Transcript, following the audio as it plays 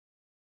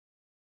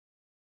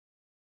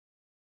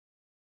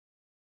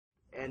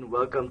and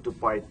welcome to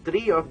part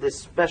 3 of this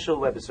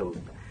special episode.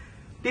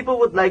 People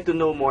would like to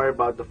know more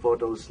about the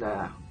photos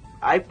na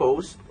I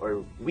post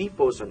or we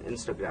post on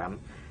Instagram.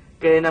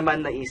 Kaya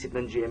naman naisip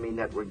ng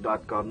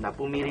gmanetwork.com na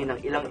pumili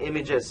ng ilang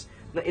images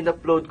na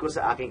in-upload ko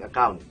sa aking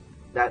account.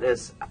 That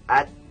is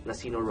at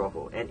Nacino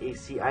Rocco,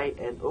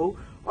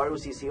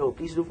 Nacino-ROCCO.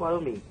 Please do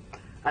follow me.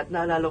 At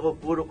naalala ko,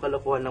 puro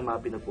kalokohan lang mga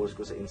pinapost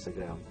ko sa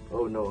Instagram.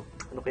 Oh no,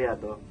 ano kaya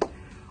to?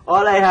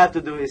 All I have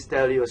to do is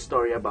tell you a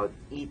story about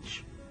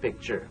each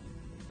picture.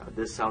 Now,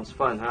 this sounds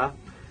fun, huh?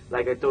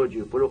 Like I told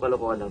you, puro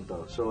kalokohan lang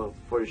to. So,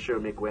 for sure,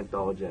 may kwento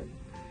ako dyan.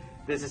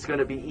 This is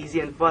gonna be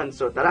easy and fun,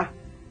 so tara,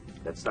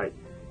 let's start.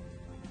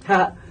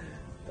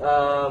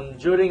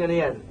 During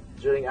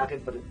akin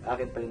pa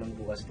rin ng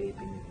bukas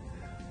taping.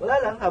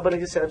 Wala lang, habang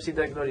nag-set up si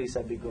Direk Nori,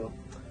 sabi ko,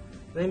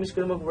 na-miss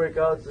ko na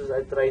mag-workout, so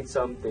I tried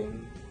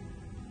something.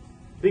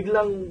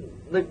 Biglang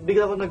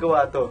ko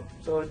nagawa to.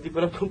 So, hindi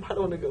ko lang kung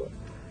paano ko nagawa.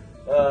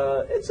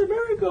 It's a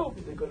miracle!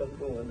 Hindi ko lang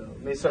kung ano.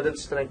 May sudden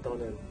strength ako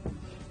na yun.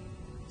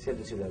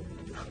 Siyento sila.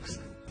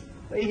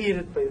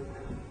 Mahihirit pa yun.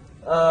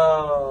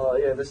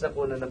 Yeah, tapos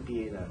nakuna ng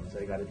PA na.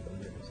 So, I got it from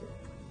there. So,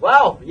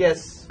 wow!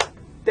 Yes!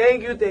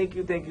 Thank you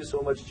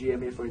so much,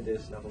 GMA, for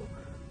this. Naku.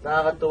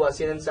 Nakakatuwa.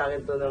 Sinan sa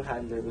akin to ng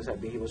handler ko.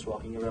 Sabi, he was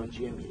walking around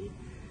GMA.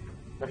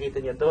 Nakita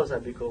niya to.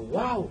 Sabi ko,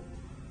 wow!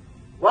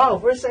 Wow!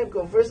 First time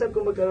ko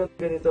magkaroon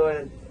ganito.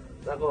 And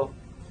ako,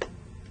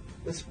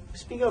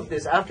 speaking of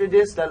this, after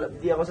this,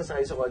 di ako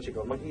sasakay sa kotse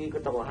ko.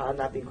 Mag-iikot ako.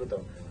 Hanapin ko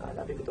to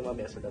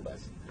mamaya sa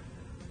labas.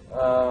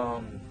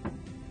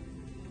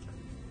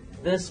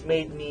 This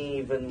made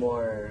me even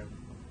more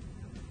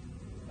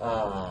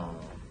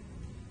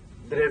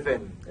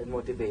driven and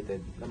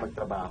motivated na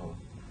magtrabaho.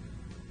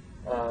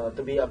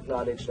 To be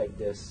acknowledged like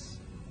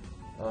this.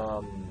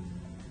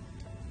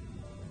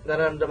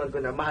 Nararamdaman ko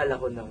na mahal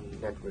ako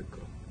ng network ko.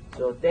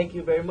 So, thank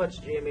you very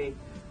much, GMA.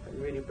 I'm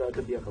really proud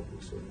to be a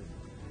kapuso.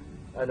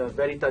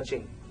 Very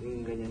touching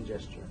yung ganyan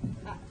gesture.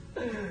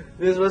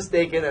 This was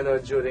taken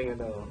during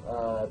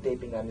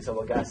taping namin sa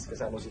Wagas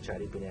kasama si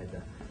Charlie Pineda.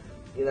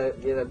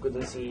 Ginag ko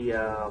dun si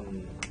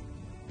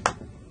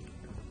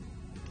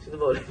sino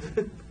ba ulit?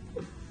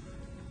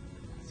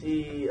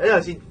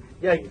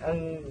 Ang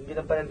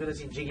ginampanan ko dun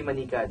si Jiggy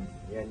Manikad.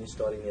 Yan yung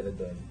story nila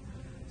dun.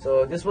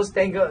 So this was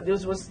Tenga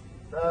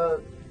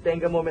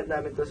moment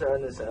namin to sa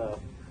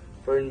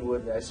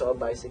Fernwood. I saw a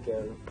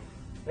bicycle.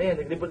 Ayan,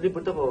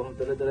 naglibot-libot ako.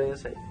 Dala-dala yung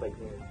side bike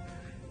niya.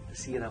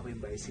 Nasira ko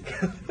yung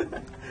bicycle.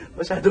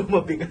 Masyadong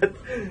mabigat.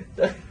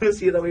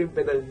 Nasira ko yung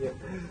pedal niya.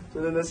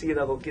 So, nung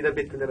nasira ko,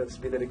 kinabit ko na lang,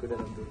 tapos binalik ko na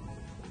lang doon.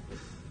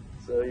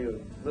 So,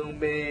 yun. Nung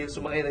may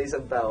sumakay na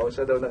isang tao,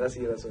 siya daw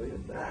nakasira. So,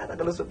 yun.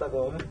 Nakalusot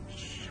ako.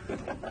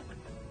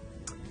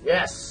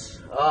 Yes!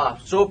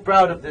 So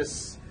proud of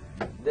this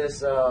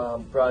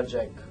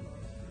project.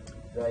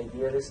 The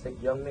idealistic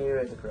young mayor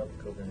and the corrupt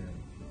governor.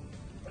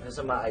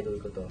 Sa mga idol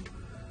ko to.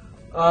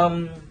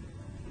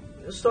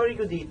 Story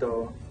ko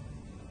dito,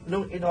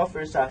 nung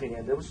in-offer sa akin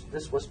yan,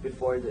 this was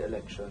before the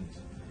elections.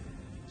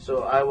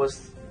 So, I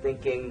was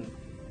thinking,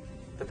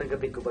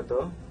 tatanggapin ko ba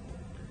to?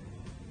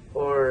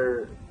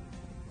 Or,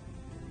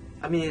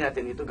 aminin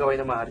natin, ito gawin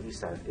ng mga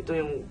artista. Ito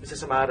yung isa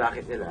sa mga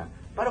racket nila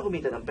para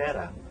kumita ng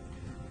pera.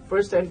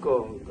 First time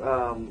ko,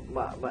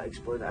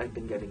 ma-explore na I've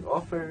been getting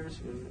offers.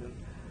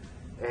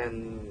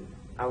 And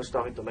I was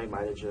talking to my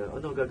manager,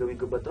 gagawin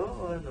ko ba to?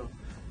 O ano?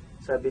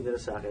 Sabi nila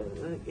sa akin,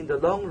 in the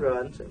long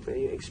run, siyempre,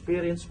 yung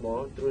experience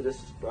mo through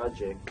this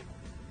project,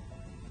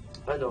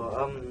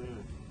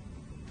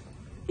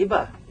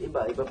 iba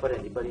pa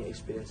rin, iba rin yung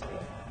experience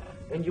nila.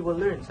 And you will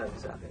learn, sabi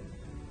sa akin.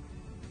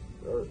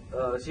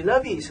 Si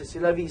Lavi,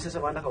 isa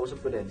sa mga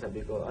nakausap ko din, sabi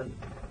ko,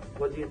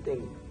 what do you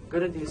think?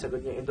 Ganun din yung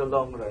sagot niya, in the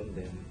long run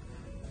din.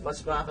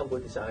 Mas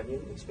makakabuti sa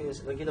akin yung experience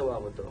na ginawa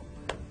ko to.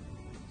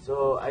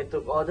 So, I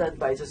took all the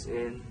advices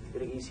in,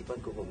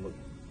 pinag-iisipan ko kung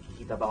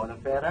magkikita ba ako ng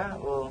pera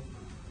o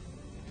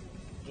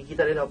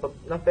kikita rin ako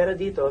ng pera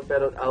dito,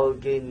 pero I'll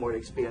gain more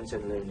experience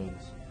and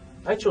learnings.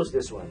 I chose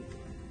this one.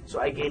 So,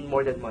 I gained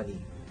more than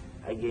money.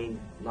 I gained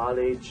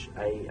knowledge.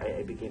 I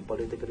became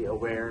politically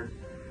aware.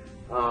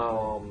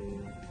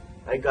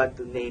 I got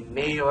to name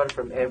mayor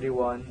from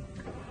everyone.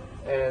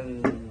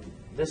 And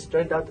this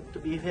turned out to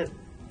be a hit.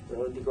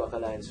 So, hindi ko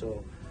akalain.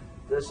 So,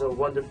 there's a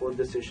wonderful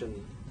decision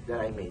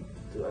that I made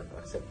to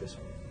accept this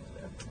one.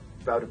 So, I'm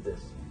proud of this.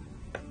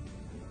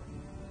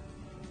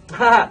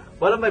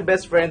 One of my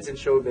best friends in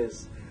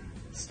showbiz,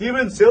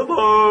 Steven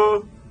Silva!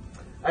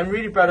 I'm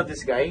really proud of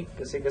this guy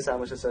kasi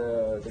kasama siya sa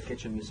The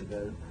Kitchen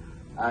Musical.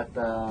 At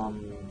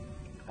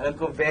alam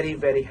ko very,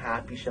 very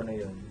happy siya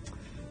ngayon.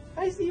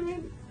 Hi,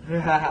 Steven!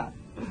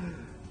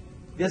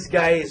 This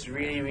guy is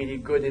really, really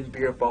good in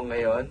beer pong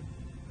ngayon.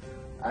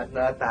 At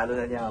natalo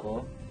na niya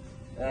ako.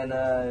 And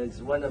it's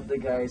one of the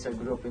guys I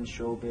grew up in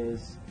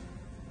showbiz.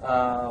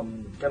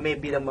 Kami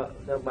bilang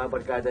mga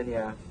barkada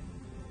niya,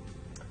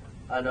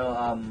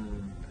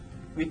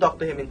 we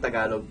talk to him in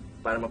Tagalog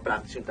para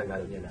ma-practice yung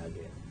Tagalog niya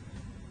lagi.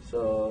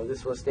 So,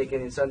 this was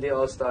taken in Sunday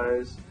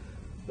All-Stars.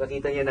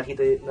 Nakita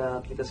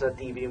sa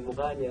TV yung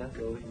mukha niya.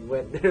 So, he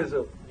went there.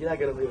 So,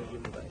 ginagano ko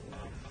yung mukha niya.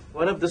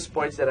 one of the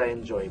sports that I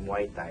enjoy,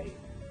 Muay Thai.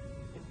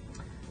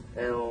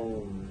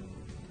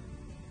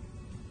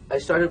 I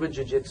started with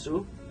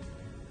Jiu-Jitsu.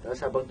 Tapos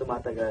habang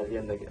tumatagal,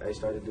 yan, I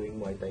started doing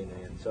Muay Thai na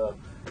yan. So,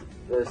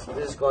 this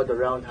is called the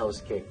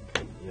roundhouse kick.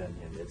 Yan.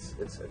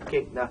 It's a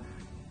kick na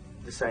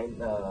designed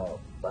na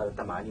para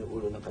tamaan yung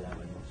ulo ng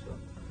kalaban mo. So,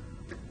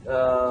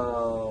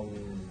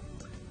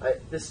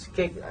 this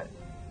kick,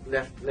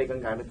 left leg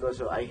ang gamit ko.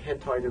 So, I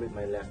hit harder with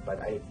my left, but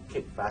I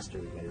kick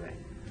faster with my right.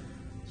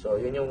 So,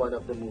 yun yung one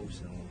of the moves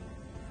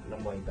ng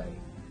Muay Thai.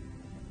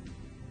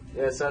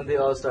 Yeah,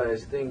 Sunday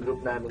All-Stars. Ito yung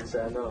group namin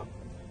sa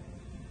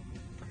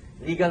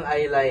Ligang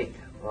I Like.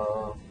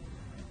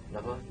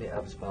 Nako, may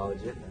abs pa ako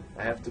dyan.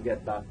 I have to get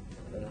back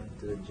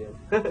to the gym.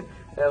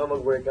 Kaya ako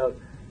mag-workout.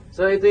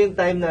 So, ito yung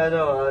time na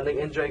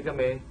nag-enjoy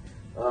kami.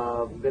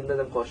 Ganda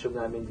ng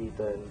costume namin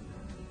dito.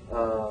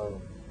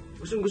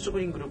 Gusto ko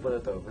yung grupo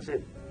na to.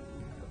 Kasi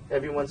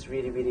everyone's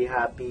really, really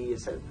happy.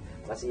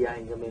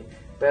 Masiyahin kami.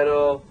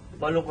 Pero,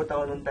 malungkot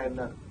ako nung time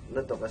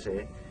na to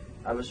kasi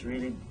I was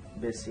really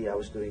busy. I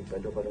was doing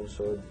Pedro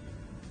Calungsod.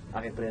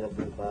 Akin pa rin ang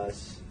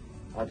bukas.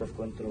 Out of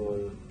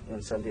Control,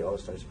 and Sunday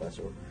All-Stars pa.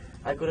 So,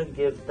 I couldn't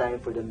give time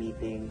for the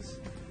meetings.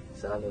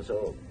 So,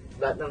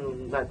 lahat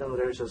ng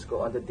rehearsals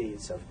ko on the day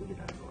itself ko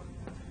ginagawa.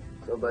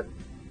 So, but,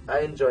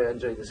 I enjoy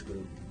this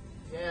group.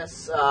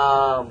 Yes,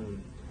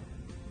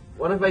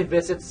 one of my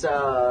visits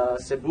sa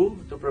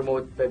Cebu to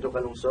promote Pedro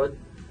Calungsod,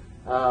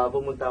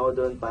 pumunta ako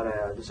doon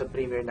para doon sa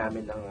premiere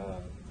namin ng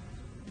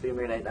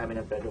premiere night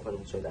namin ng Pedro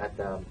Calungsod. At,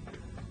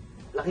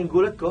 laking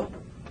gulat ko,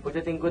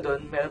 pagdating ko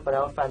doon, meron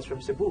para akong fans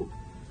from Cebu.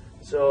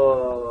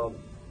 So,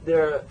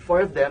 there are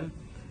 4 of them,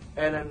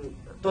 and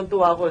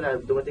tuntua ako na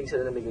dumating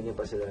sila na may ganyan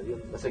pa sila.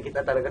 Yun, nasa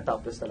kita talaga,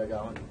 topless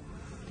talaga ako.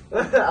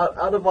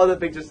 Out of all the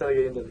pictures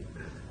talaga yun.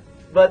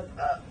 But,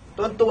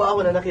 tuntua ako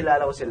na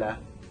nakilala ko sila.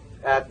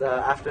 At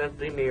after the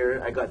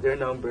premiere, I got their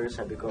numbers.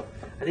 Sabi ko,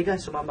 halika,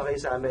 sumama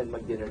kayo sa amin,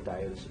 mag-dinner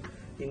tayo. So,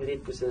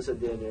 tinreat ko sila sa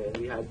dinner, and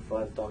we had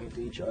fun talking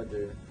to each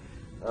other.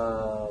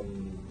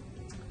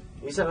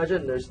 Isa nga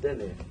dyan, nurse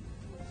din eh.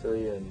 So,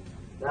 yun.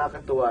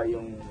 Nakakatuwa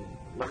yung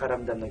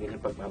makaramdam na ganyan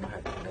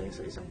pagmamahal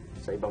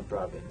sa ibang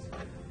province.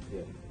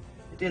 Yeah.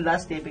 Ito yung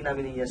last taping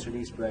namin ni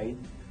Yesterday's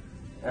Bride.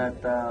 At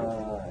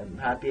I'm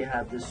happy I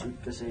have this suit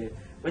kasi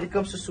when it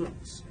comes to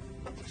suits,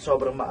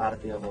 sobrang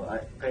maarte ako.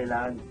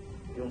 Kailangan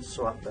yung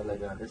swak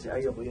talaga kasi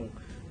ayoko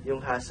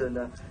yung hassle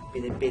na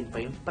pinipin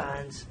pa yung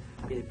pants,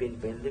 pinipin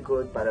pa yung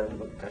likod para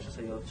magkasya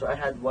sa'yo. So I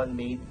had one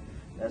made.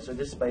 So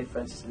this is by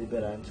Francis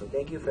Liberan. So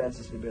thank you,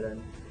 Francis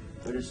Liberan,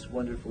 for this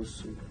wonderful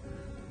suit.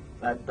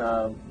 At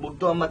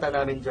mugto ang mata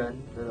namin dyan,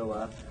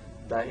 dalawa,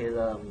 dahil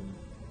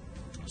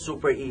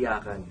super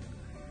iyakan.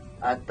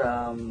 At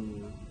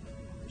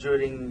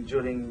during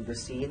the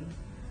scene,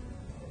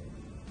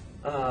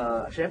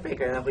 syempre,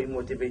 kailangan ko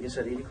i-motivate yung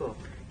sarili ko.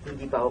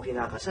 Hindi pa ako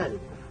kinakasal.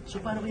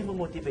 So, paano ko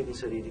i-motivate yung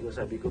sarili ko?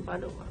 Sabi ko,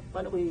 paano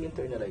ko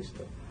i-internalize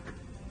to?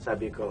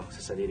 Sabi ko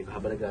sa sarili ko,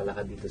 habang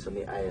naglalakad dito sa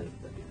may aisle,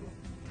 sabi ko,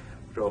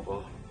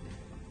 Rocco,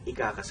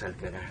 ikakasal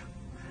ka na.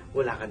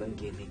 Wala ka ng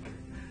gimmick.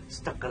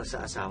 Stuck ka na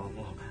sa asawa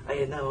mo.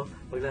 Ayan na,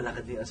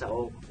 maglalakad din ang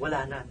asawa.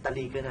 Wala na,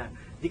 tali ka na.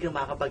 Hindi ka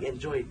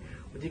makakapag-enjoy.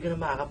 Hindi ka na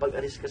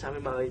makakapag-alis ka sa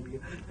aming mga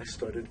kaibigan. I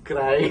started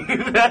crying.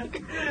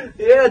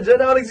 Yeah,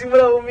 dyan ako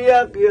nagsimula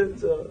umiyak. Yun,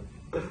 so,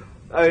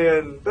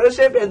 ayun. Pero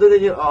syempre, ando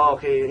din yun,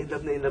 okay, in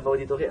love ako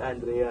dito kay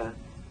Andrea.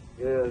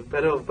 Yun.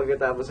 Pero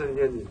pagkatapos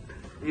yun,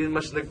 yun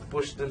mas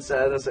nag-push dun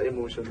sa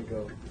emotion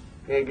ko.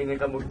 Kaya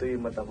ganyan kamugto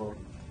yung mata ko.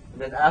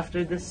 And then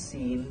after the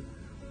scene,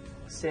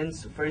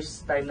 since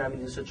first time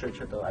namin dito sa church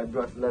na to, I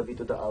brought Lovey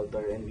to the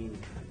altar and we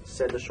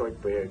said a short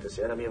prayer.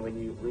 Kasi alam mo, when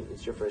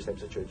it's your first time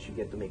sa church, you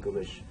get to make a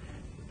wish.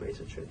 You pray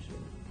sa church.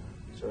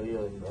 So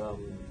yun,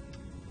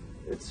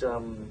 it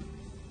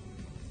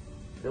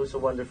was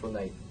a wonderful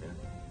night.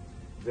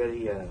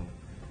 Very,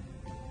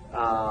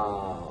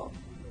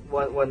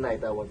 one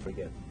night I won't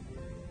forget.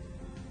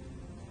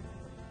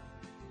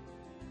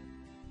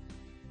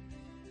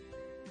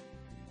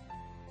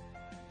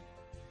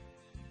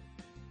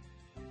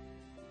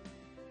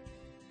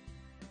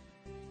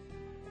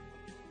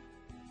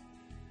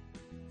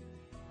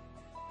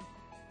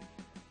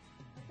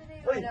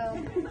 Uy!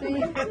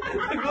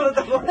 Nagulat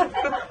ako.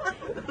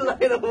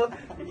 Laki na mo.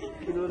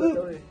 Kinulat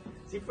ako eh.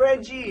 Si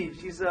Frenchie,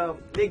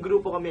 may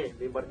grupo kami,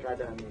 may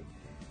barkada kami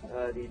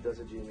dito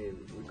sa Gmail.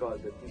 We call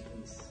it the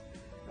Tikis.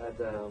 At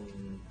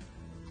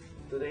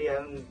today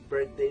ang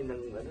birthday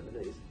ng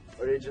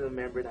original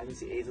member namin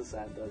si Azel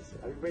Santos.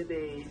 Happy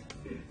birthday!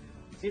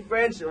 Si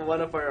French, one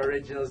of our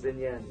originals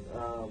din yan.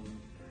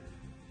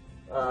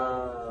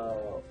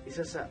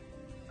 Isa sa,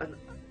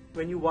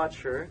 when you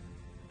watch her,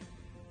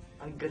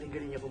 ang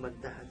galing-galing niya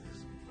kumanta.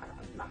 Parang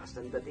ang lakas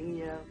ng dating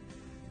niya.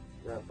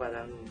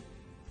 Parang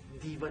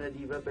diva na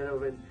diva. Pero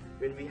when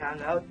we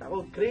hang out,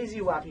 ako, crazy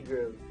wacky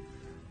girl.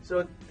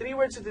 So, 3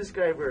 words to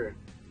describe her.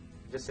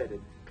 Just said it.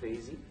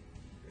 Crazy,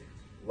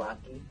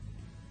 wacky,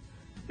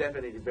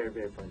 definitely very,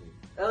 very funny.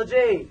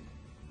 LJ!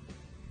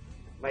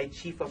 My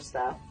chief of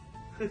staff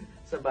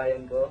sa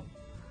bayan ko.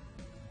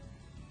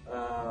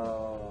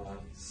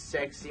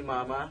 Sexy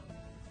mama.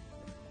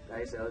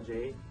 Nice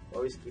LJ,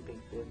 always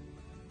keeping fit,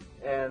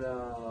 and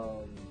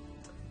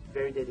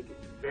very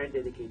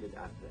dedicated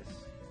actress.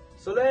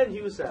 Solen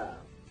Husa,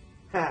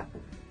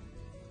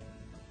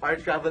 our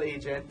travel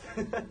agent.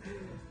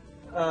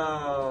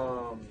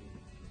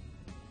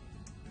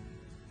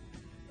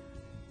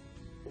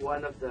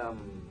 One of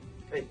them,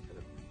 I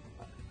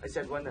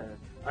said one,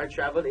 our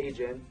travel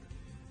agent,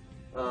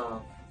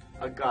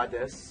 a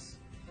goddess,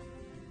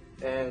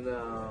 and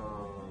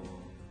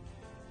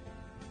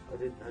how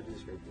do you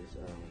describe this?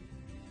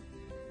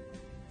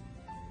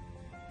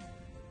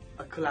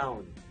 A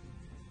clown,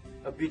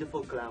 a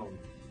beautiful clown.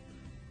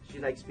 She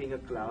likes being a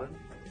clown,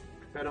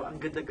 pero ang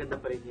ganda-ganda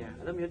pa rin niya.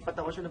 Alam mo yun,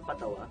 patawa siya ng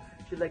patawa.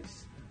 She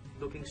likes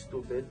looking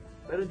stupid,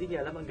 pero hindi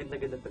niya alam, ang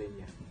ganda-ganda pa rin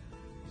niya.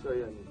 So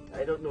yun,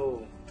 I don't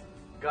know,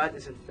 God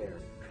isn't fair.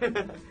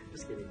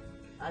 Just kidding.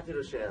 Ate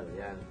Rochelle,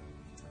 yan.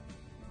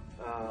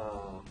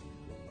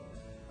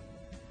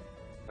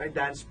 My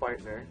dance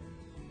partner.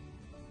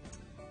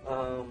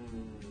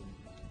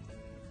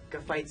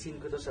 Ka-fight scene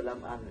ko to sa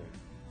Lamang eh.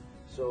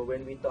 So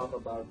when we talk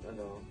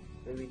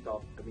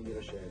kami ni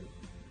Rochelle,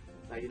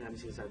 lagi namin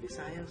sinasabi,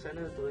 sayang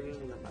sana natuloy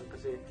yung Lamang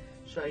kasi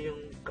siya yung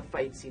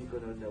ka-fight scene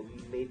ko noon na we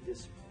made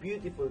this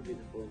beautiful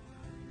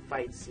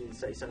fight scene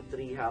sa isang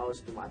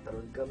treehouse,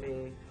 tumataron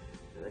kami,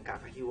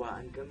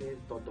 nagkakahiwaan kami,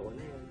 totoo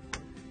na yan.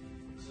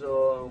 So,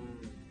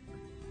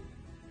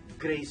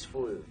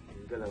 graceful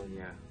yung galaw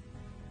niya.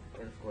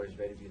 And of course,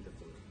 very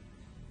beautiful.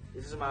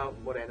 This is mga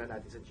morena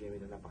natin sa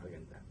Jimmy na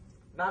napakaganda.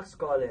 Max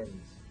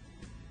Collins.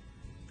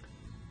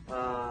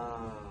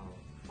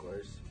 Of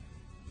course,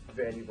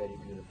 very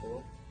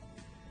beautiful.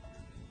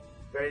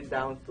 Very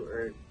down to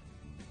earth.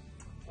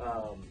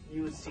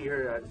 You see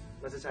her,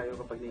 masasabi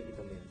mo kapag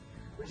nakikita mo yan.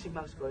 Pero si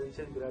Max Collins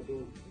yan, grabe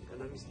yung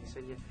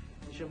mistisa niya.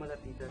 Hindi siya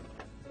malapitan.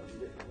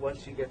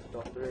 Once you get to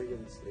talk to her,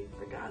 yan straight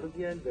Tagalog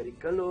yan, very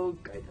kalog,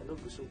 kahit ano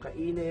gustong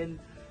kainin.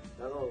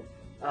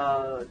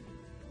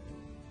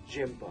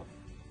 Gym buff.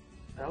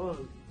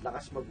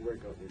 Lakas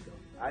mag-workout nito.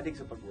 Addict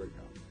sa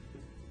pag-workout.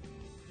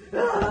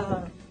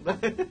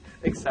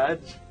 Exag.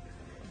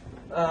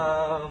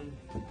 3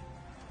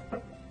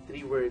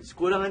 words.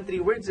 Kulang ang 3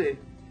 words eh.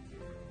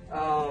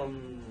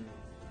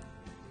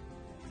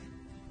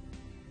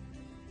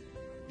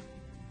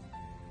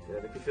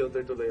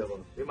 Nag-filter tuloy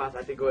ako. May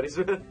mga categories.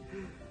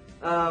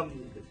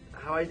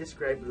 How I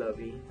describe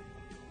Lovey.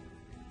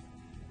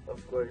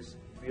 Of course,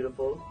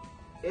 beautiful.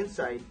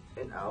 Inside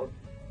and out.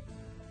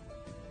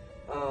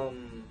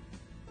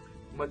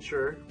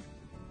 Mature.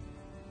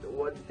 The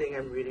one thing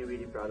I'm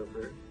really proud of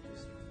her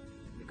is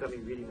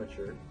becoming really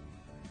mature.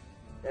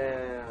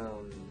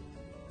 And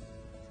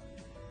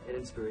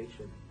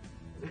inspiration.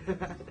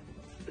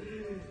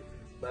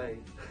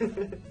 Bye.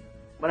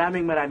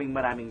 Maraming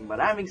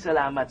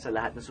salamat sa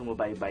lahat na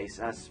sumubaybay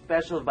sa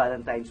special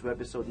Valentine's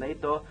episode na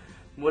ito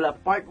mula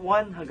part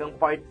 1 hanggang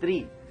part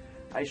 3.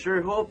 I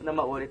sure hope na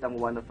maulit ang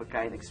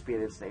one-of-a-kind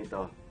experience na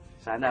ito.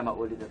 Sana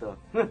maulit ito.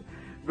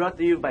 Brought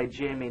to you by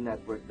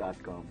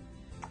gmanetwork.com.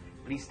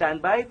 Please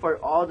stand by for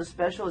all the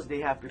specials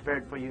they have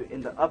prepared for you in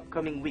the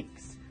upcoming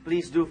weeks.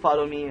 Please do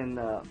follow me on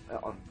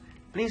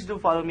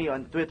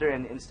Twitter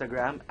and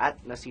Instagram at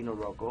Nacino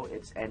Rocco.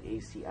 It's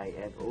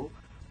Nacino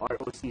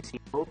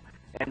ROCCO.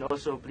 And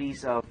also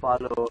please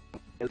follow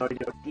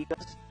Elorde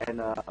Ortigas and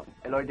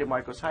Elorde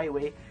Marcos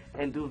Highway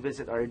and do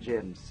visit our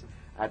gyms.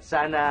 At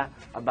sana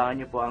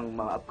abangan niyo po ang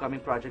mga upcoming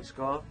projects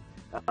ko.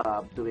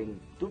 Doing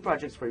 2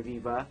 projects for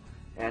Viva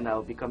and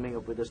I'll be coming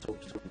up with a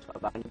soap soon. So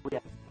abangan niyo po yan.